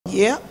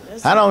Yeah.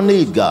 I don't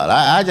need God.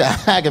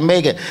 I can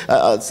make it.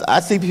 I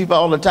see people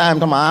all the time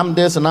talking about, I'm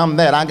this and I'm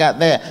that. I got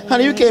that.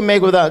 Honey, you can't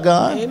make without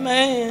God.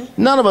 Amen.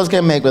 None of us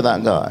can make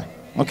without God.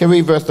 Okay,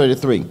 read verse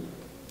 33.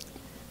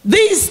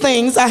 These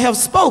things I have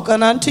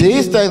spoken unto you.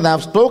 These things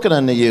I've spoken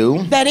unto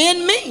you. That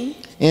in me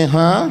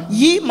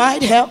Ye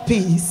might have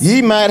peace.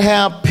 Ye might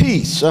have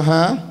peace.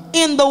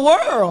 In the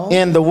world.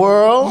 In the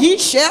world. Ye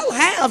shall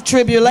have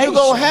tribulation.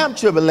 You're going to have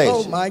tribulation.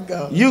 Oh my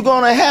God. You're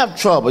going to have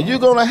trouble. You're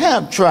going to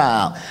have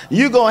trial.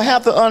 You're going to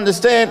have to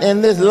understand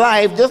in this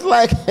life, just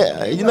like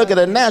you look at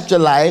a natural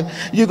life,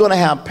 you're going to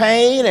have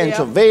pain and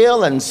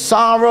travail and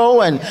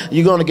sorrow, and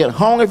you're going to get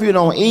hungry if you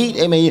don't eat.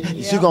 Amen.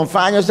 You're going to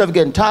find yourself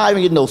getting tired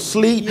and getting no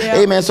sleep.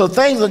 Amen. So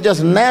things are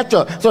just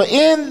natural. So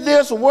in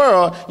this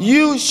world,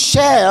 you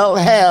shall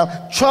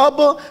have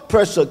trouble,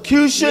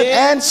 persecution,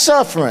 and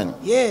suffering.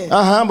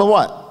 But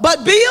what?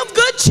 But be of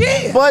good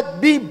cheer. But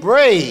be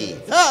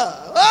brave.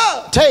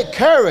 Take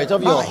courage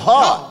of your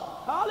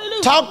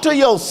heart. Talk to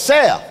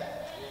yourself.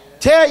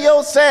 Tell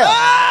yourself,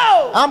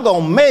 I'm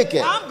going to make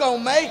it. I'm going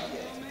to make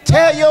it.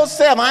 Tell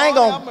yourself, I ain't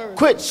going to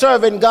quit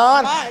serving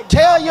God.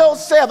 Tell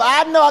yourself,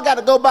 I know I got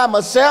to go by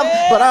myself,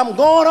 but I'm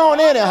going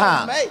on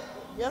anyhow.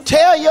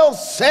 Tell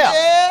yourself.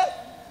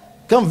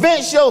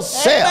 Convince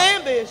yourself.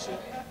 Amen, Bishop.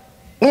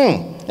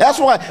 That's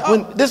why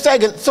when this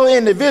thing is so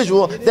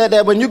individual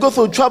that when you go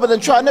through trouble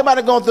and trial,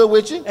 nobody going through it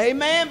with you.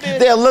 Amen, Bishop.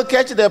 They'll look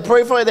at you, they'll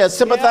pray for you, they'll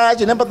sympathize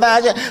you and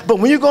empathize you. But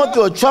when you're going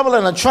through a trouble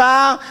and a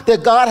trial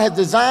that God has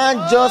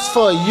designed just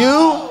for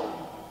you,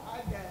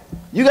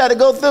 you got to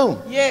go through.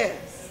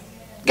 Yes.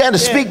 You got to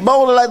speak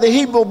boldly like the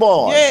Hebrew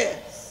boys.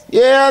 Yes.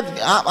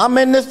 Yeah, I'm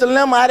in this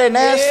dilemma. I didn't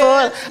ask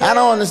for it. I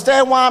don't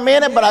understand why I'm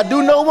in it, but I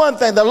do know one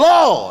thing. The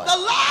Lord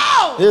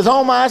is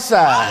on my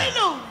side.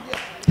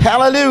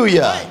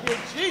 Hallelujah.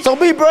 So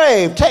be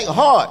brave. Take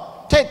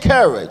heart. Take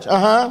courage.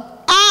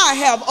 I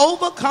have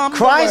overcome.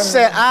 Christ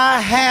said, I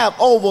have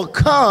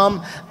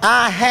overcome.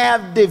 I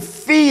have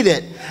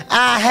defeated.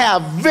 I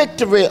have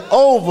victory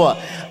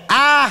over.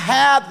 I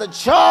have the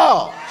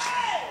charge.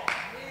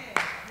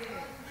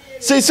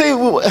 See,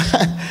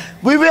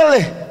 we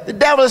really, the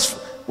devil is,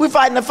 we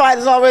fighting the fight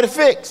is already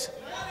fixed.